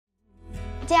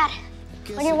Dad,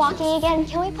 when you're walking again,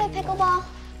 can we play pickleball?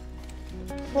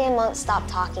 Liam won't stop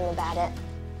talking about it.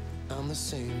 I'm the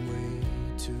same way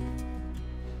too.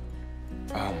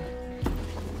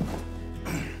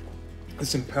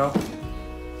 Listen, pal,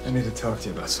 I need to talk to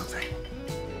you about something.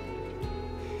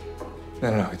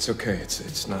 No, it's okay.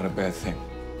 It's not a bad thing.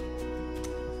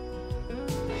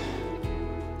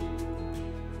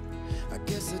 I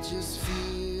guess I just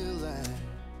feel like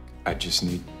I just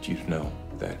need you to know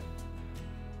that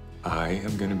I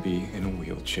am gonna be in a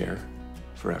wheelchair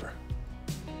forever.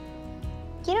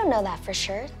 You don't know that for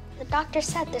sure. The doctor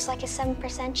said there's like a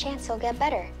 7% chance he'll get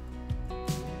better.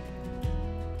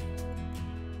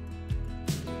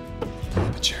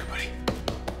 Have a chair, buddy.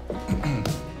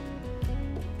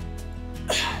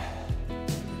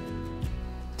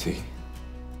 T,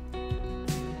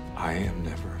 I am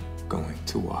never going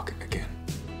to walk again.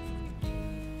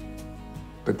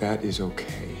 But that is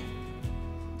okay.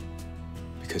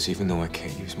 Because even though I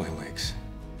can't use my legs,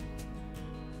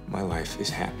 my life is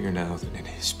happier now than it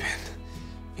has been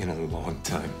in a long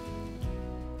time.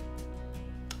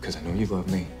 Because I know you love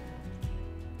me,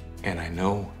 and I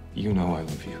know you know I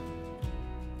love you.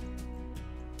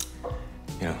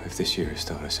 You know, if this year has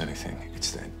taught us anything,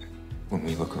 it's that when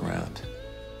we look around,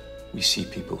 we see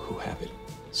people who have it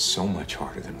so much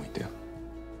harder than we do.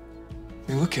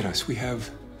 I mean, look at us. We have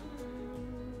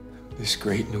this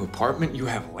great new apartment. You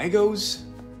have Legos.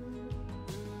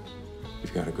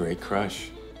 You've got a great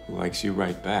crush who likes you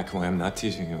right back, who I'm not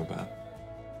teasing you about.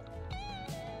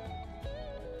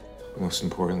 But most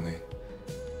importantly,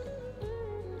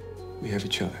 we have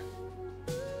each other.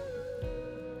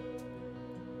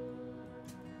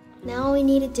 Now all we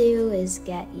need to do is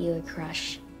get you a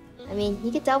crush. I mean,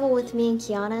 you could double with me and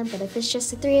Kiana, but if it's just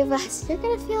the three of us, you're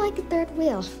gonna feel like a third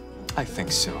wheel. I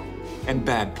think so. And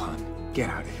bad pun.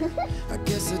 Get out of here. I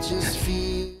guess I just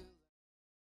feel